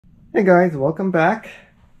Hey guys, welcome back.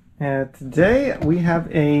 Today we have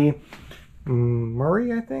a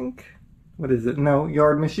Murray, I think. What is it? No,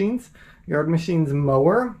 Yard Machines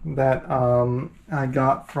mower that I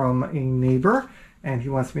got from a neighbor, and he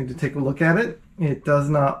wants me to take a look at it. It does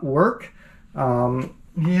not work.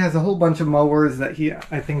 He has a whole bunch of mowers that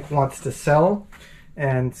I think wants to sell,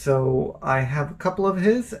 and so I have a couple of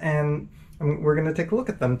his, and we're going to take a look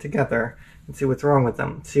at them together and see what's wrong with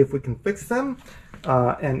them. See if we can fix them.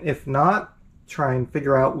 And if not, try and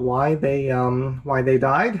figure out why they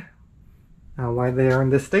died, why they are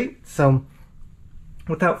in this state. So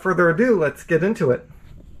without further ado, let's get into it.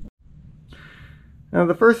 Now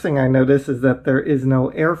the first thing I notice is that there is no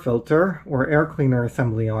air filter or air cleaner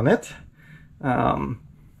assembly on it.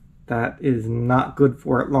 That is not good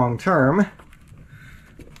for it long term.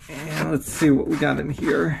 And let's see what we got in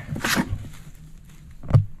here.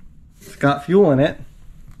 It's got fuel in it.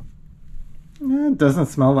 It doesn't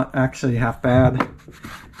smell actually half bad. It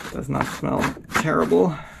does not smell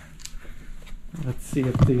terrible. Let's see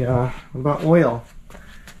if what about oil?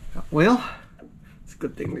 Got oil? It's a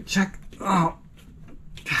good thing to check. Oh,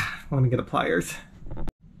 let me get a pliers.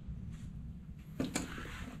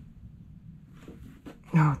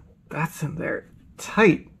 Oh, that's in there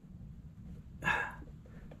tight.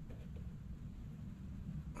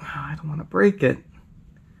 I don't want to break it.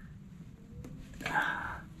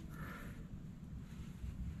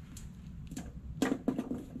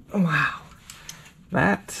 Wow,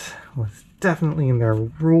 that was definitely in there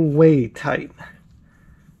way tight.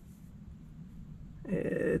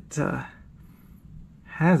 It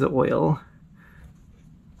has oil.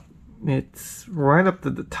 It's right up to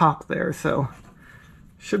the top there, so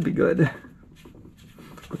should be good.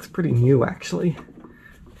 Looks pretty new actually.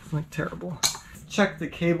 It's not terrible. Let's check the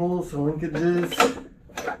cables, the linkages.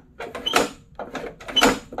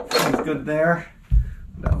 Sounds good there.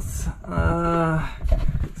 What else?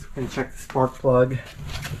 We can check the spark plug.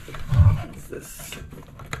 What's this?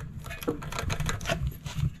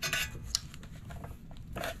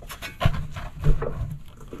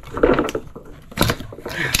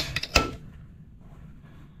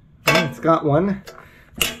 It's got one.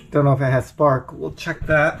 Don't know if it has spark. We'll check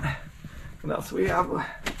that. What else we have?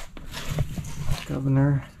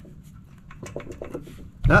 Governor.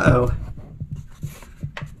 Uh-oh.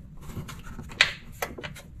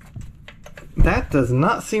 That does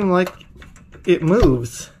not seem like it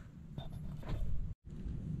moves.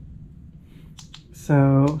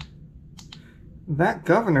 So that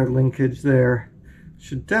governor linkage there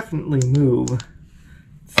should definitely move.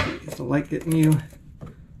 Let's see, is the light getting you?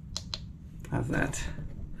 How's that?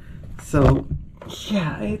 So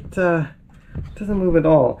yeah, it doesn't move at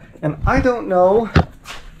all. And I don't know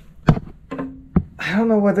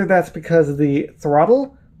whether that's because the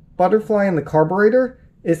throttle butterfly in the carburetor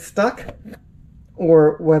is stuck,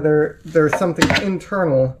 or whether there's something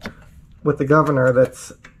internal with the governor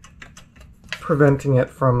that's preventing it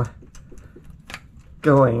from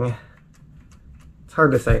going. It's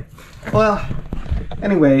hard to say. Well,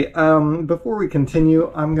 anyway, before we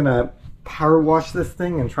continue, I'm gonna power wash this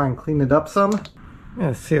thing and try and clean it up some. I'm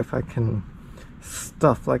gonna see if I can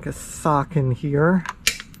stuff like a sock in here.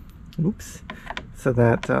 Oops. So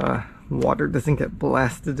that water doesn't get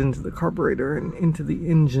blasted into the carburetor and into the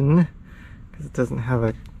engine, because it doesn't have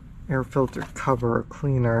an air filter cover or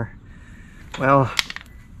cleaner. Well,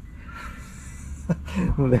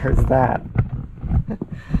 there's that.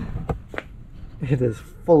 It is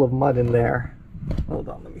full of mud in there. Hold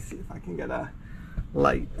on, let me see if I can get a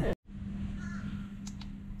light.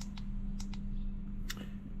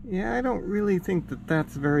 Yeah, I don't really think that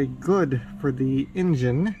that's very good for the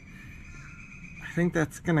engine. I think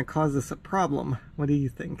that's going to cause us a problem. What do you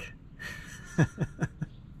think?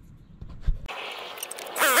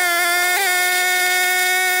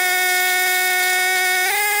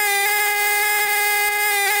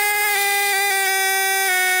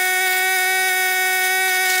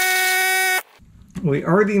 We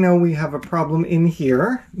already know we have a problem in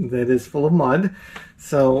here that is full of mud.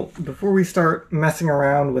 So before we start messing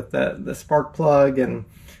around with the spark plug and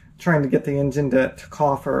trying to get the engine to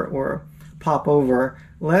cough or pop over,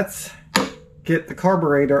 let's get the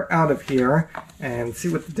carburetor out of here and see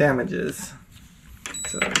what the damage is.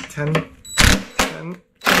 So 10. Yep.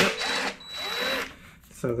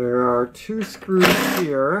 So there are 2 screws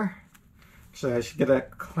here. Actually, I should get a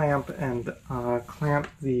clamp and clamp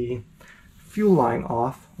the fuel line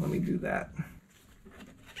off. Let me do that.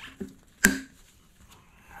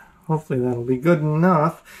 Hopefully that'll be good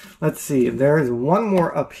enough. Let's see, there is one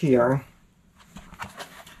more up here.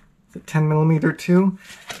 Is it 10mm too?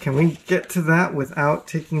 Can we get to that without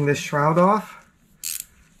taking this shroud off?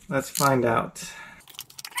 Let's find out.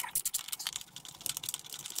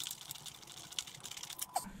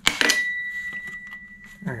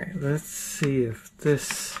 Alright, let's see if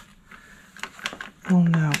this will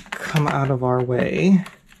now come out of our way.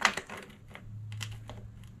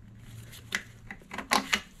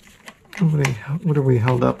 What are we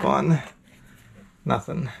held up on?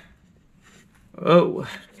 Nothing. Oh.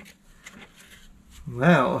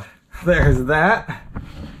 Well, there's that.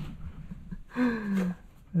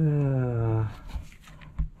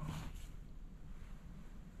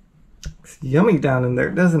 It's yummy down in there,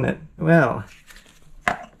 doesn't it? Well,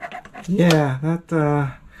 yeah,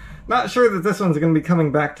 that, not sure that this one's going to be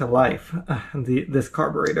coming back to life, this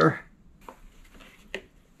carburetor.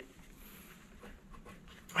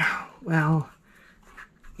 Well,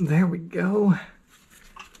 there we go.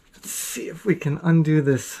 Let's see if we can undo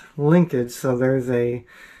this linkage. So there's a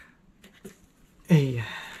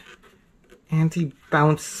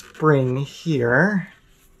anti-bounce spring here.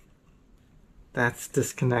 That's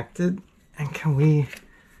disconnected. And can we...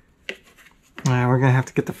 we're gonna have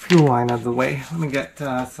to get the fuel line out of the way. Let me get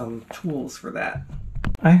some tools for that.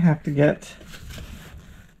 I have to get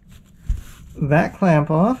that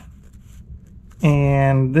clamp off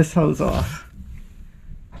and this hose off.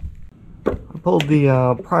 I pulled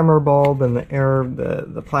the primer bulb and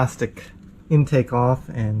the plastic intake off,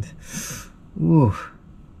 and ooh,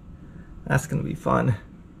 that's gonna be fun.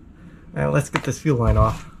 All right, let's get this fuel line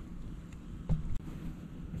off.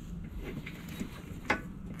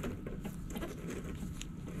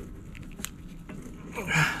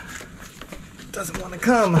 Doesn't want to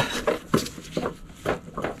come.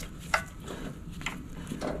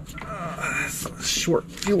 That's a short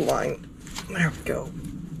fuel line. There we go.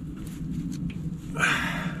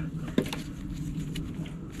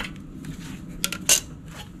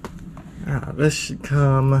 This should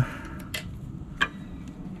come.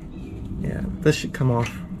 Yeah, this should come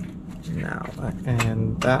off now,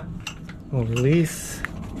 and that will release.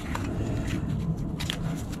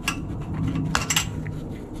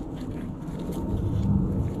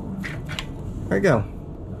 There we go.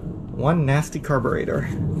 One nasty carburetor.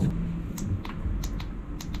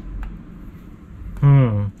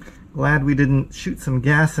 Glad we didn't shoot some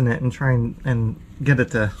gas in it and try and get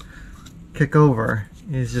it to kick over.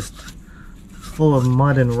 It's just full of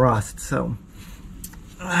mud and rust, so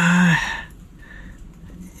yeah,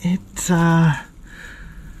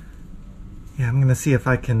 I'm gonna see if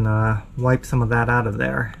I can wipe some of that out of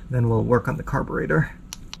there. Then we'll work on the carburetor.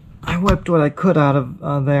 I wiped what I could out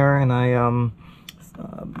of there, and I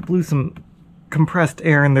blew some compressed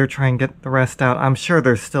air in there, try and get the rest out. I'm sure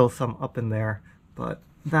there's still some up in there, but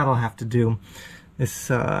that'll have to do. This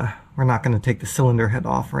we're not going to take the cylinder head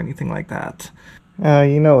off or anything like that.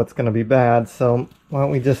 You know it's going to be bad, so why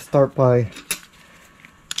don't we just start by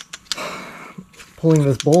pulling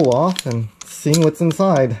this bowl off and seeing what's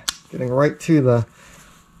inside. Getting right to the...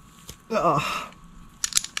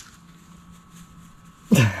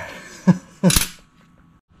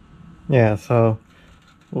 Yeah, so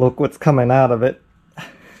look what's coming out of it.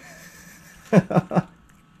 I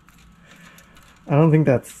don't think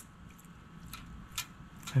that's...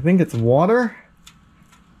 I think it's water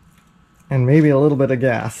and maybe a little bit of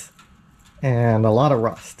gas and a lot of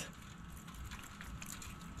rust.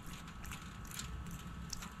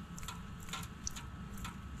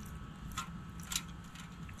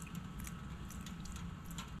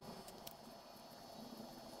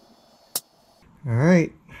 All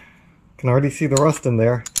right, can already see the rust in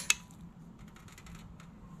there.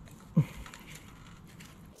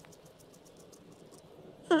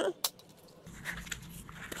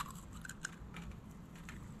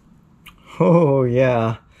 Oh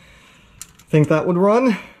yeah, think that would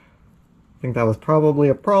run? Think that was probably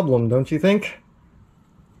a problem, don't you think?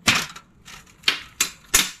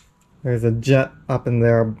 There's a jet up in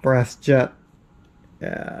there, a brass jet.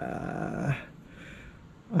 I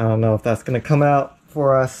don't know if that's gonna come out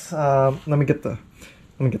for us. Let me get the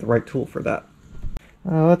right tool for that.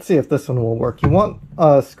 Let's see if this one will work. You want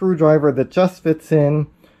a screwdriver that just fits in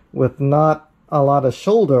with not a lot of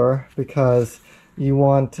shoulder, because you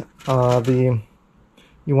want to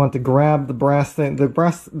grab the brass thing. The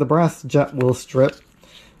brass jet will strip,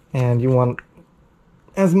 and you want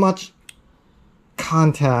as much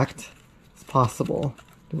contact as possible.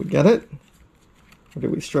 Do we get it? Or do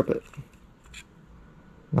we strip it?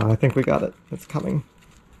 No, I think we got it. It's coming.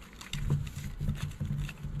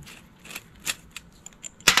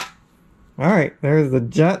 Alright, there's the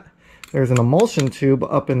jet. There's an emulsion tube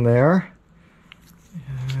up in there.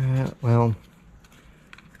 Well,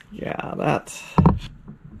 yeah,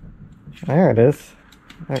 there it is.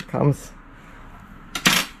 There it comes.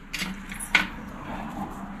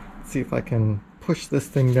 see if I can push this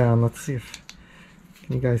thing down. Let's see if,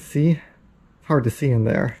 can you guys see? It's hard to see in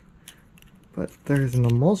there. But there's an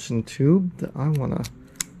emulsion tube that I want to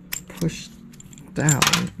push down.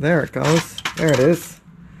 There it goes. There it is.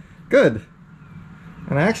 Good.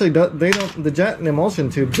 And actually, the jet and the emulsion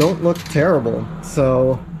tube don't look terrible.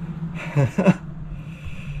 So,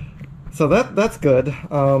 so that's good.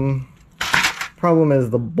 Problem is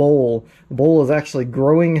the bowl. The bowl is actually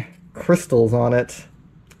growing crystals on it.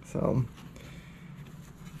 So,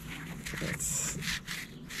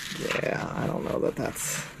 yeah, I don't know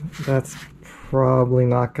that's probably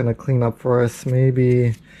not going to clean up for us.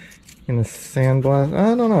 Maybe in a sandblast.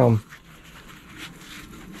 I don't know.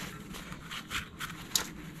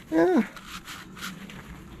 Yeah.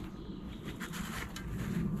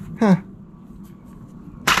 Huh.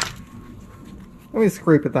 Let me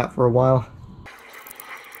scrape at that for a while.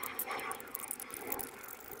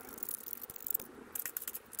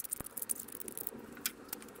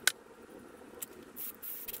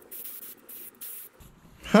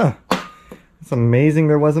 Huh. It's amazing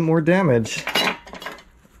there wasn't more damage.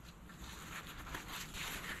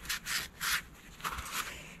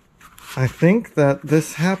 I think that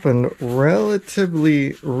this happened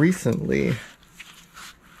relatively recently.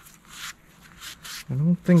 I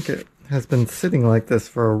don't think it has been sitting like this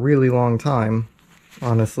for a really long time,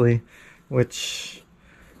 honestly, which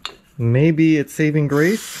maybe it's saving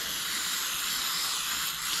grace.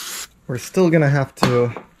 We're still gonna have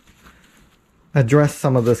to address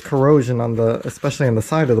some of this corrosion on the, especially on the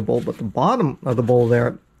side of the bowl, but the bottom of the bowl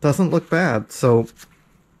there doesn't look bad. So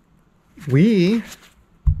you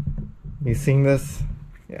seeing this?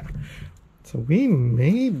 Yeah. So we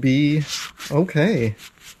may be okay.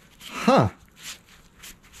 Huh.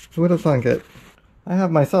 Who would have thunk it? I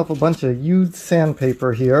have myself a bunch of used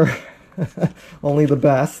sandpaper here. Only the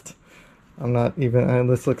best. I'm not even, and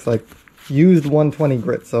this looks like used 120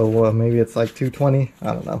 grit, so maybe it's like 220.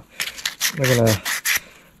 I don't know.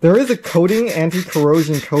 There is a coating,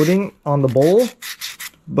 anti-corrosion coating on the bowl,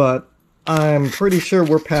 but I'm pretty sure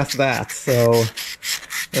we're past that, so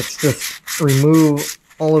let's just remove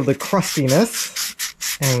all of the crustiness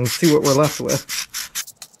and see what we're left with.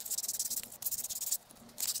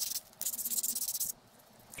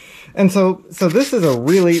 And so this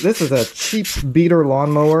is a cheap beater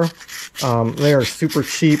lawnmower. They are super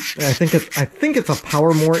cheap. I think it's a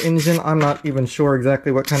Power Mower engine. I'm not even sure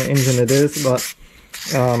exactly what kind of engine it is, but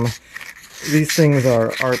these things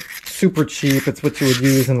are super cheap. It's what you would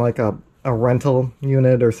use in like a rental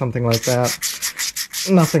unit or something like that.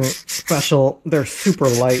 Nothing special. They're super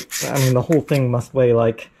light. I mean, the whole thing must weigh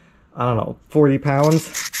like, I don't know, 40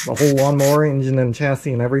 pounds. The whole lawnmower, engine and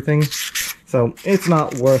chassis and everything. So it's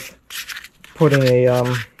not worth putting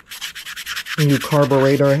a new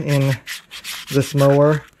carburetor in this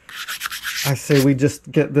mower. I say we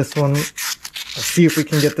just get this one, see if we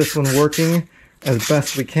can get this one working as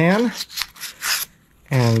best we can,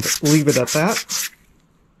 and leave it at that.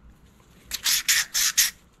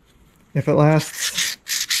 If it lasts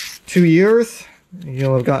 2 years,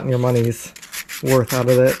 you'll have gotten your money's worth out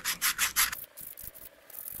of it.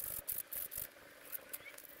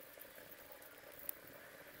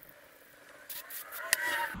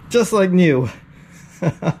 Just like new.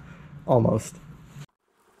 Almost.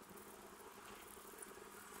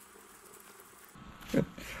 Good.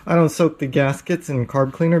 I don't soak the gaskets in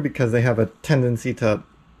carb cleaner because they have a tendency to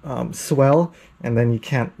swell, and then you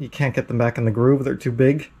can't get them back in the groove. They're too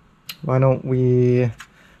big. Why don't we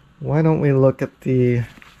look at the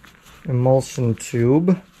emulsion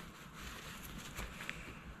tube?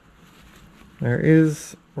 There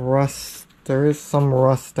is rust. There is some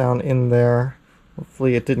rust down in there.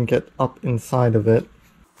 Hopefully it didn't get up inside of it.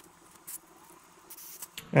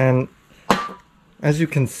 And as you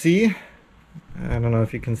can see, I don't know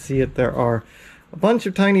if you can see it, there are a bunch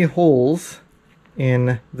of tiny holes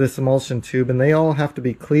in this emulsion tube, and they all have to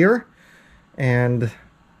be clear. And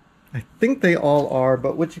I think they all are,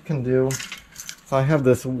 but what you can do, so I have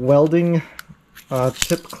this welding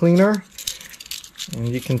chip cleaner, and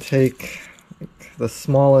you can take the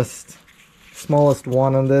smallest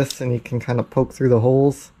one on this, and you can kind of poke through the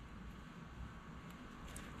holes,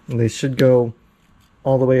 and they should go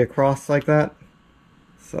all the way across like that.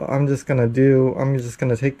 So I'm just gonna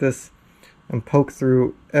take this and poke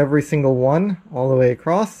through every single one all the way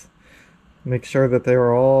across, make sure that they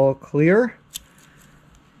are all clear.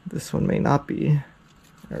 This one may not be.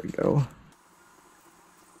 There we go.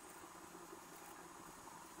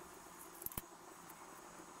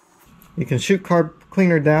 You can shoot carb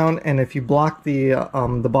cleaner down, and if you block the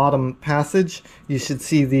bottom passage, you should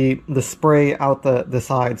see the spray out the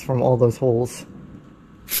sides from all those holes.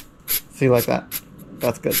 See, like that.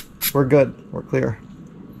 That's good. We're good. We're clear.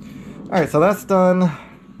 Alright, so that's done.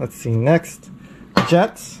 Let's see, next.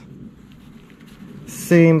 Jets.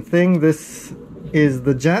 Same thing. This is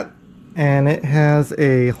the jet, and it has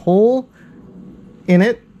a hole in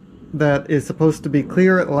it that is supposed to be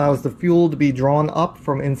clear. It allows the fuel to be drawn up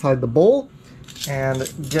from inside the bowl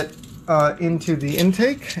and get into the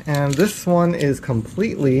intake. And this one is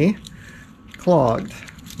completely clogged.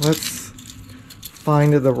 Let's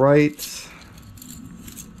find the right...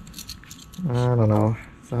 I don't know.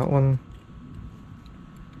 Is that one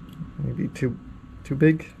maybe too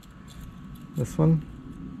big? This one?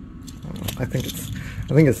 I don't know. I think it's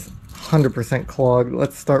 100% clogged.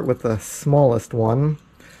 Let's start with the smallest one,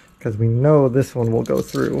 because we know this one will go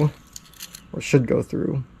through, or should go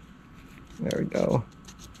through. There we go.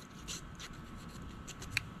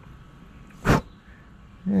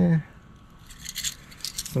 The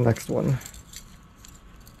next one.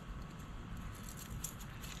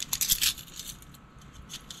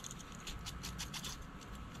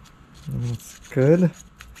 That's good.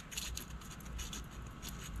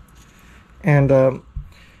 And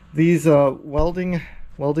these welding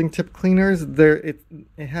tip cleaners, it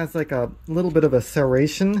has like a little bit of a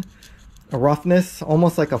serration, a roughness,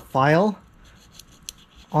 almost like a file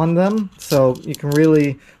on them. So you can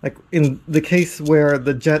really, like in the case where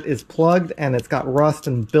the jet is plugged and it's got rust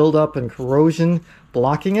and buildup and corrosion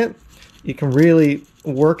blocking it, you can really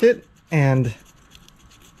work it and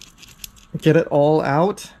get it all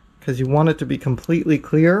out, because you want it to be completely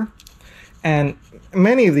clear. And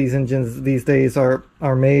many of these engines these days are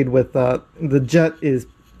made with the jet is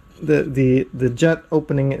the jet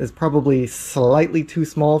opening is probably slightly too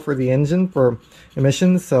small for the engine for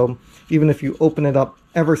emissions. So even if you open it up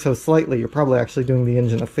ever so slightly, you're probably actually doing the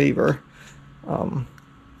engine a favor.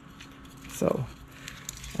 So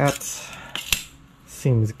that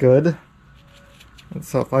seems good. And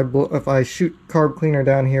so if I shoot carb cleaner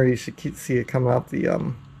down here, you should see it come out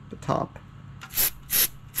the top.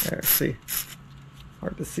 There, see?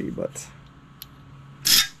 Hard to see, but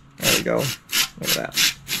there we go. Look at that.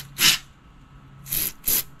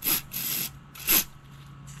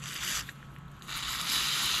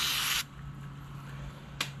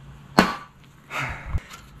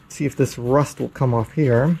 See if this rust will come off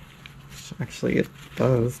here. Actually, it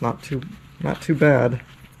does. Not too bad.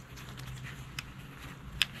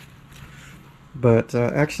 But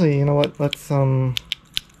actually, you know what? Let's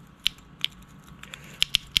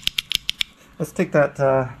take that.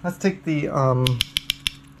 Let's take the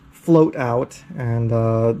float out and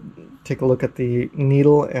take a look at the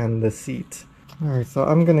needle and the seat. All right, so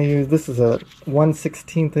I'm gonna use, this is a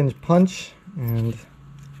 1/16 inch punch, and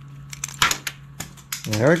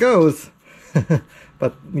there it goes.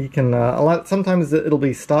 But you can sometimes it'll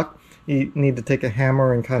be stuck. You need to take a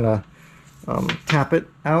hammer and kind of tap it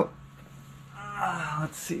out.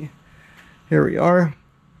 Let's see. Here we are.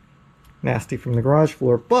 Nasty from the garage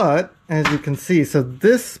floor, but as you can see, so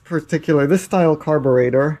this style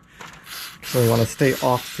carburetor, so we want to stay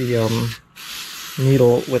off the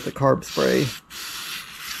needle with the carb spray.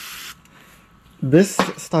 This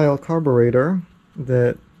style carburetor,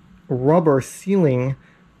 the rubber sealing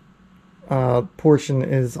portion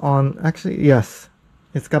is on, actually, yes,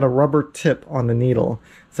 it's got a rubber tip on the needle,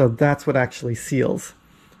 so that's what actually seals.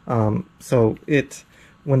 So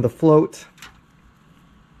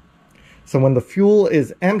when the fuel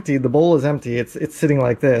is empty, the bowl is empty, it's sitting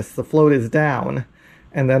like this, the float is down,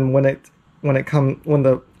 and then when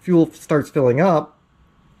the fuel starts filling up,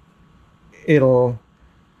 it'll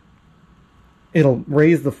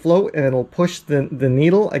raise the float and it'll push the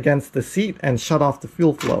needle against the seat and shut off the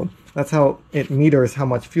fuel flow. That's how it meters how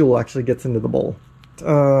much fuel actually gets into the bowl.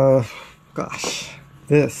 Gosh,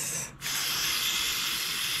 this.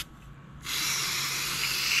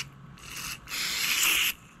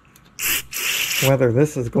 Whether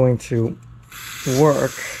this is going to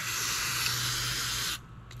work.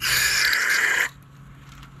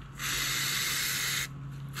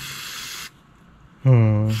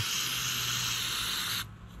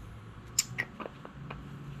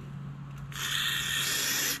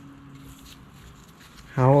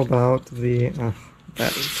 How about the,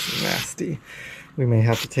 that is nasty. We may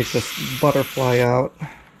have to take this butterfly out.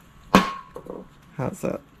 How's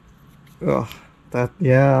that? Ugh. That,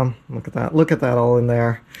 yeah, look at that. Look at that all in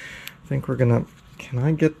there. I think we're gonna, can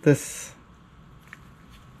I get this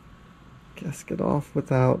gasket off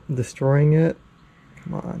without destroying it?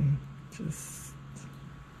 Come on, just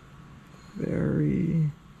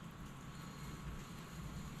very,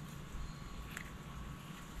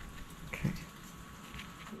 okay.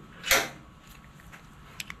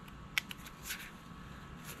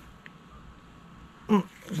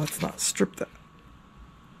 let's not strip that.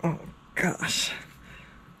 Oh gosh.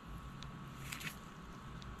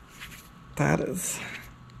 That is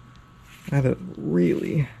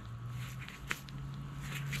really,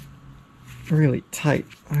 really tight.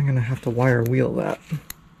 I'm gonna have to wire wheel that.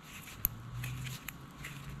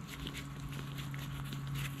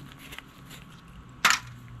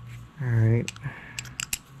 All right.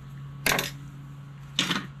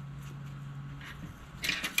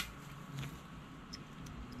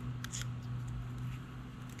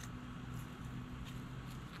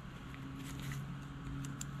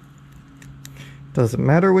 Does it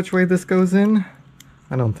matter which way this goes in?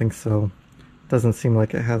 I don't think so. Doesn't seem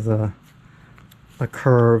like it has a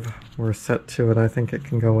curve or set to it. I think it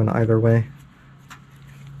can go in either way.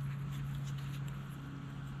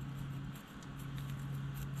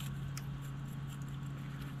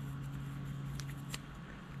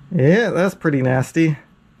 Yeah, that's pretty nasty.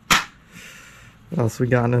 What else we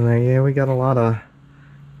got in there? Yeah, we got a lot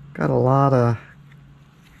of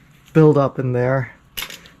build up in there.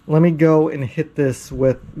 Let me go and hit this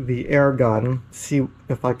with the air gun, see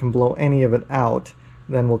if I can blow any of it out.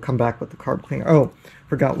 Then we'll come back with the carb cleaner. Oh,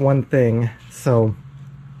 forgot one thing. So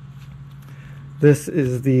this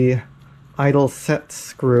is the idle set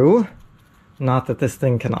screw. Not that this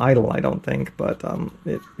thing can idle, I don't think, but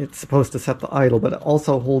it's supposed to set the idle, but it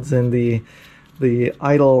also holds in the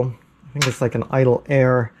idle, I think it's like an idle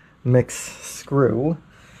air mix screw.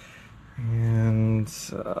 And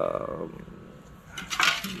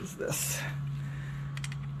use this.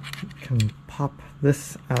 You can pop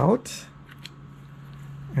this out.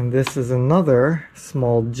 And this is another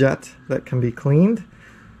small jet that can be cleaned.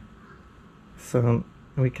 So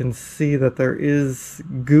we can see that there is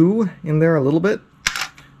goo in there a little bit.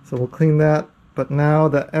 So we'll clean that. But now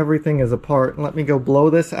that everything is apart, let me go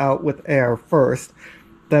blow this out with air first.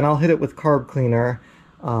 Then I'll hit it with carb cleaner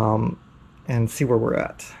and see where we're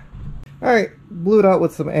at. Alright, blew it out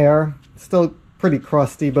with some air. Still pretty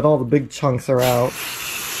crusty, but all the big chunks are out.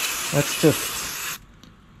 Let's just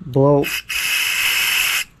blow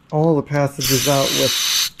all the passages out with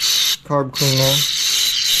carb cleaner.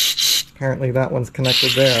 Apparently that one's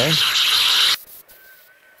connected there.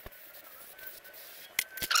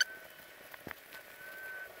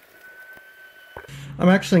 I'm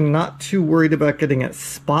actually not too worried about getting it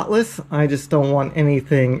spotless. I just don't want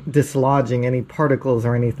anything dislodging, any particles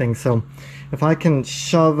or anything. So if I can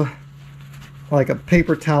shove like a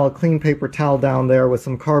paper towel, clean paper towel down there with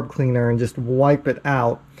some carb cleaner and just wipe it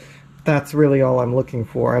out, that's really all I'm looking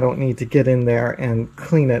for. I don't need to get in there and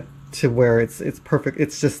clean it to where it's perfect.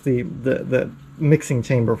 It's just the mixing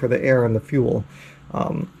chamber for the air and the fuel.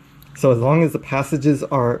 So as long as the passages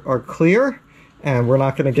are clear and we're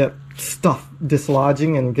not going to get stuff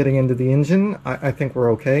dislodging and getting into the engine, I think we're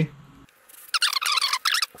okay.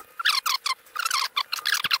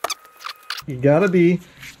 You gotta be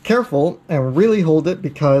careful and really hold it,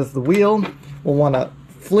 because the wheel will want to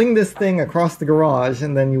fling this thing across the garage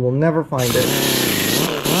and then you will never find it.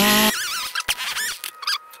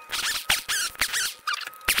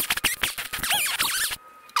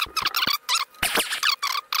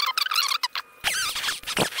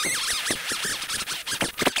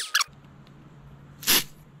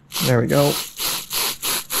 There we go.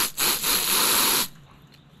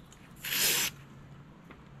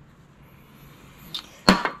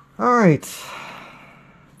 Alright,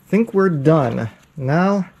 think we're done.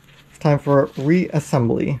 Now it's time for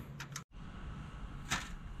reassembly.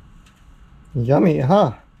 Yummy,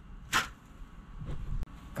 huh?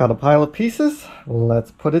 Got a pile of pieces.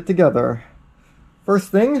 Let's put it together. First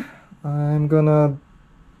thing, I'm gonna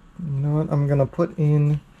put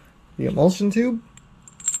in the emulsion tube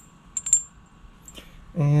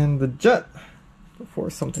and the jet before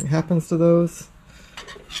something happens to those.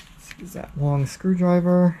 Let's use that long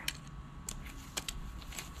screwdriver.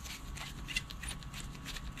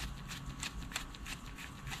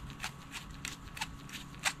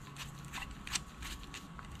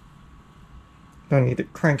 Don't need to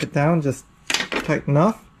crank it down, just tight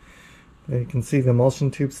enough. There you can see the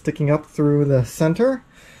emulsion tube sticking up through the center.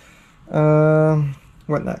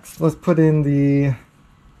 What next? Let's put in the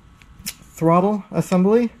throttle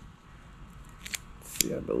assembly. Let's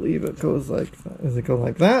see, I believe it goes like that. Does it go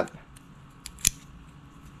like that?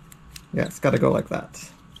 Yeah, it's got to go like that.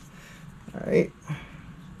 Alright.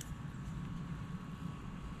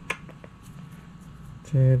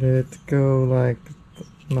 Did it go like...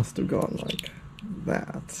 Must have gone like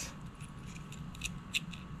that.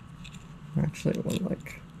 Actually, it went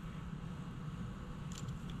like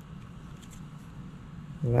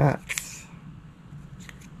that.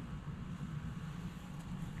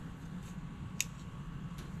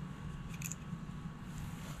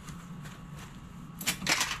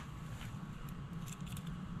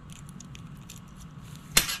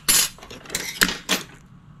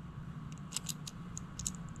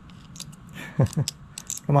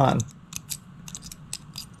 Come on.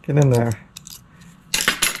 Get in there.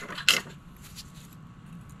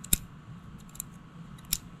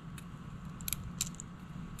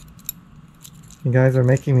 You guys are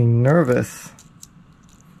making me nervous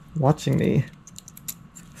watching me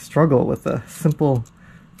struggle with a simple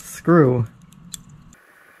screw.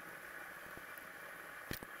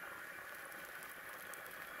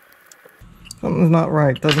 Something's not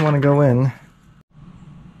right, doesn't want to go in.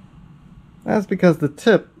 That's because the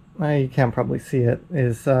tip, you can't probably see it,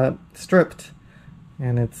 is stripped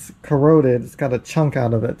and it's corroded. It's got a chunk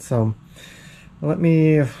out of it, so let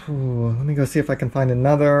me go see if I can find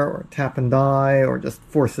another, or tap and die, or just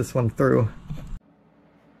force this one through.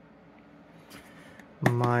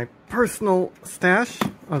 My personal stash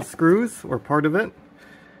of screws, or part of it.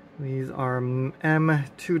 These are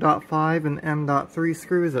M2.5 and M.3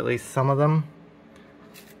 screws, at least some of them.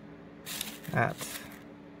 That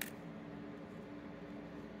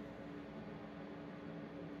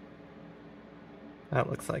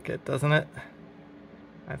looks like it, doesn't it?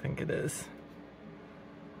 I think it is.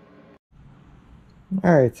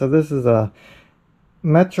 Alright, so this is a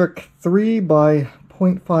metric 3 by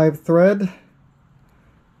 0.5 thread.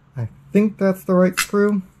 I think that's the right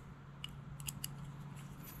screw.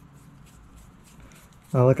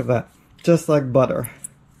 Oh, look at that. Just like butter.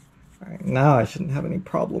 Alright, now I shouldn't have any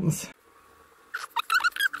problems.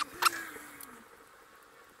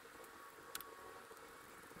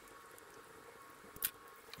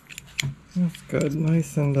 That's good.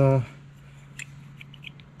 Nice and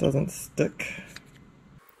doesn't stick.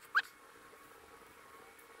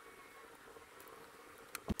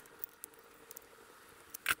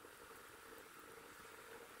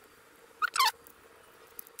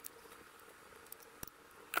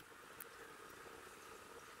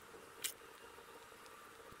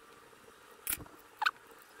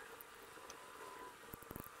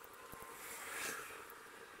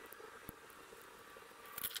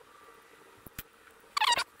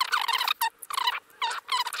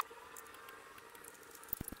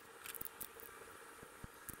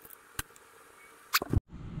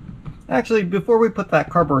 Actually, before we put that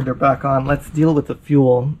carburetor back on, let's deal with the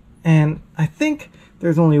fuel. And I think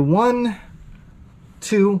there's only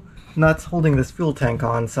 2 nuts holding this fuel tank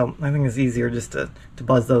on, so I think it's easier just to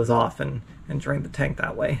buzz those off and drain the tank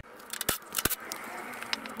that way.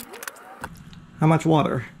 How much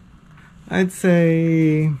water? I'd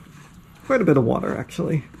say quite a bit of water,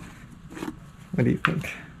 actually. What do you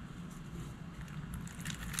think?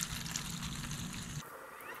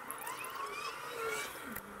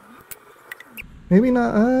 Maybe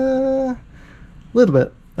not, a little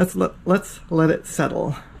bit. Let's let it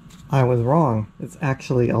settle. I was wrong. It's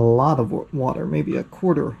actually a lot of water, maybe a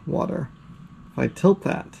quarter water. If I tilt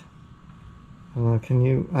that, I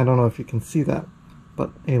don't know if you can see that,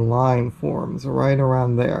 but a line forms right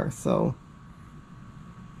around there. So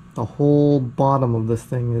the whole bottom of this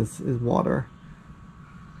thing is water.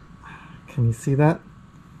 Can you see that?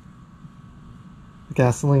 The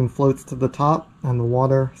gasoline floats to the top and the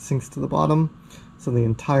water sinks to the bottom. So the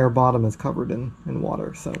entire bottom is covered in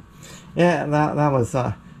water. So yeah, that was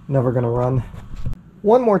never gonna run.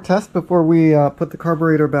 One more test before we put the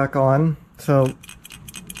carburetor back on. So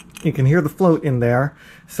you can hear the float in there.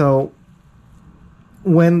 So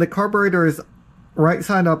when the carburetor is right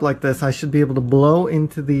side up like this, I should be able to blow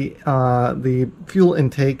into the fuel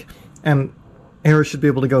intake and air should be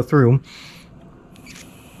able to go through.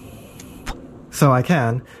 So I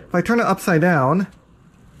can. If I turn it upside down,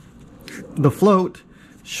 the float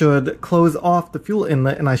should close off the fuel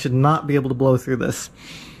inlet and I should not be able to blow through this.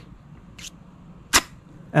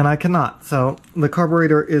 And I cannot, so the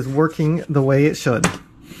carburetor is working the way it should.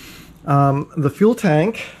 The fuel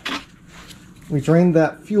tank, we drained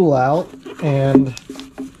that fuel out and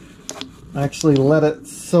actually let it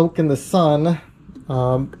soak in the sun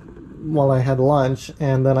while I had lunch,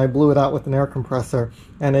 and then I blew it out with an air compressor,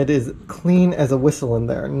 and it is clean as a whistle in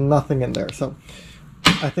there, nothing in there. So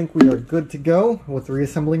I think we are good to go with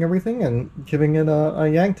reassembling everything and giving it a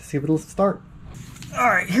yank to see if it'll start.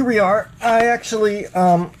 Alright, here we are. I actually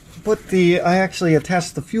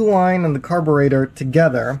attached the fuel line and the carburetor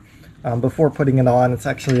together before putting it on. It's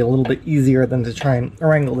actually a little bit easier than to try and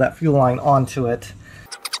wrangle that fuel line onto it.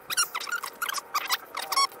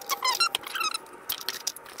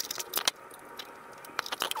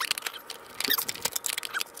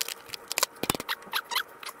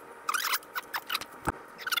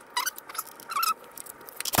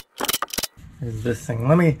 Here's this thing.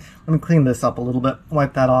 Let me clean this up a little bit,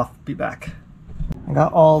 wipe that off, be back. I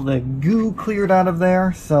got all the goo cleared out of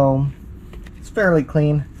there, so it's fairly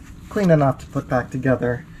clean. Clean enough to put back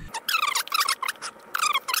together.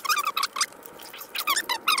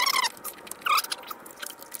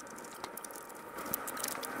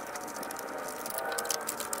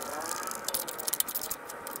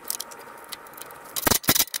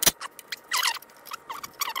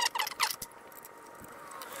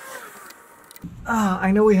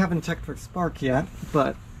 I know we haven't checked for spark yet,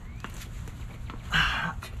 but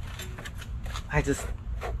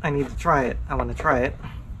I need to try it. I want to try it.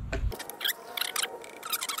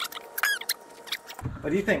 What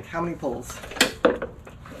do you think? How many pulls?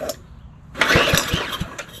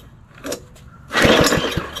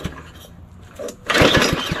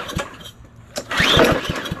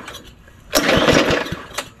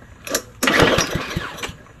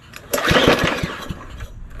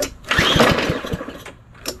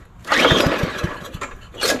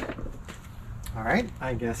 All right,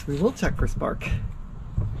 I guess we will check for spark.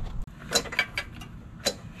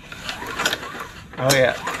 Oh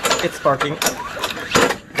yeah, it's sparking.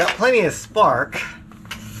 Got plenty of spark.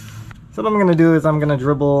 So what I'm gonna do is I'm gonna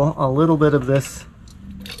dribble a little bit of this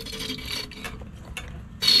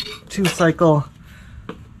 2-cycle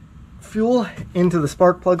fuel into the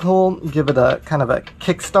spark plug hole, give it a kind of a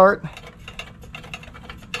kickstart.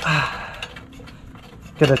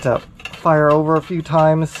 Get it to fire over a few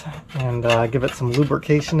times and give it some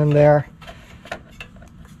lubrication in there.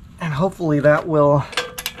 And hopefully that will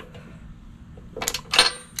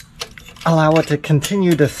allow it to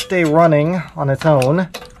continue to stay running on its own.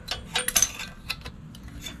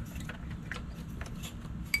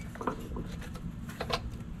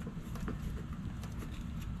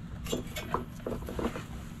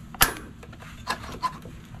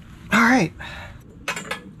 All right.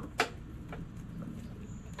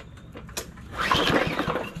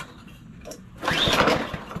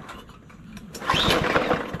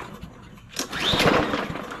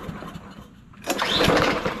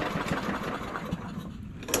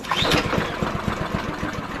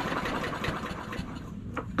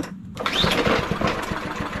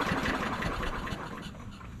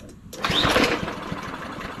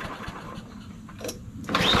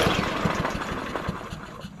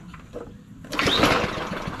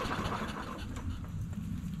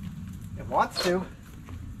 Wants to.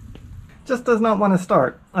 Just does not want to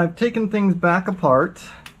start. I've taken things back apart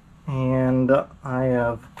and I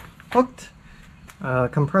have hooked a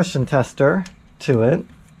compression tester to it.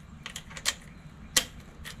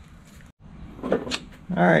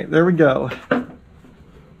 Alright, there we go.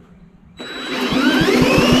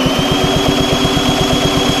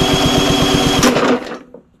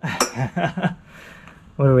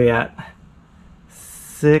 What are we at?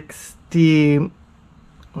 60...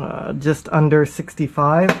 just under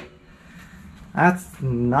 65. That's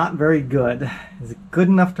not very good. Is it good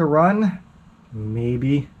enough to run?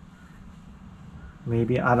 Maybe.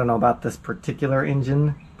 Maybe. I don't know about this particular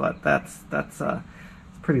engine, but that's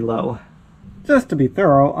pretty low. Just to be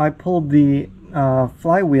thorough, I pulled the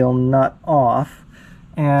flywheel nut off,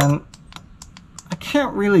 and I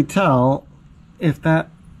can't really tell if that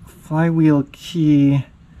flywheel key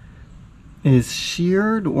is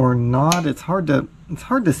sheared or not. It's hard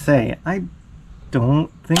to say. I don't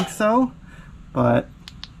think so, but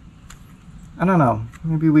I don't know.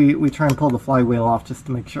 Maybe we try and pull the flywheel off just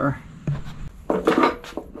to make sure.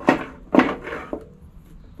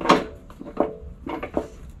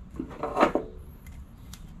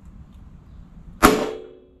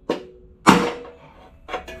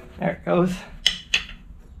 There it goes.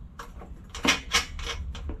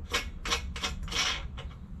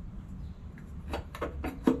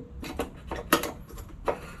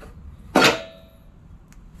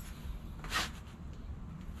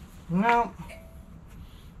 No,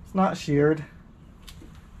 it's not sheared.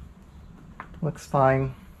 Looks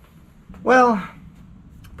fine. Well,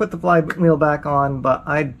 put the flywheel back on, but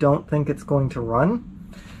I don't think it's going to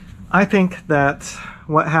run. I think that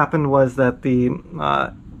what happened was that the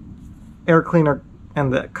air cleaner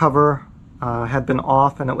and the cover had been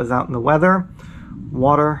off and it was out in the weather.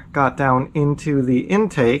 Water got down into the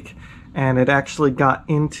intake and it actually got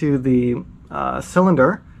into the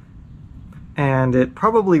cylinder, and it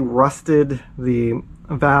probably rusted the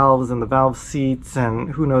valves and the valve seats, and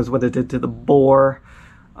who knows what it did to the bore.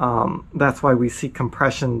 That's why we see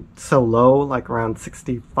compression so low, like around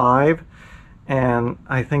 65. And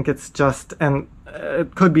I think it's just, and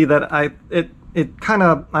it could be that it kind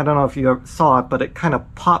of, I don't know if you saw it, but it kind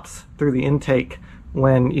of pops through the intake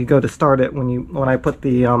when you go to start it. When I put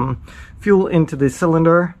the fuel into the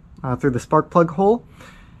cylinder through the spark plug hole,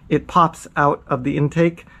 it pops out of the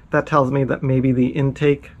intake. That tells me that maybe the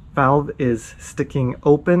intake valve is sticking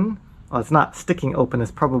open. Well, it's not sticking open,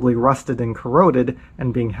 it's probably rusted and corroded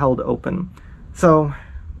and being held open. So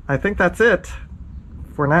I think that's it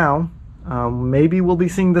for now. Maybe we'll be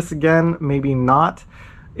seeing this again, maybe not.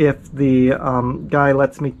 If the guy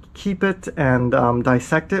lets me keep it and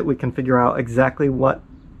dissect it, we can figure out exactly what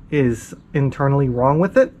is internally wrong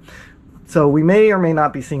with it. So we may or may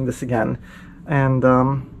not be seeing this again. And,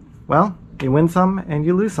 well, you win some and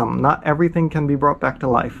you lose some. Not everything can be brought back to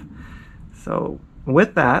life. So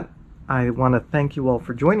with that, I want to thank you all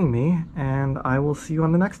for joining me, and I will see you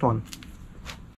on the next one.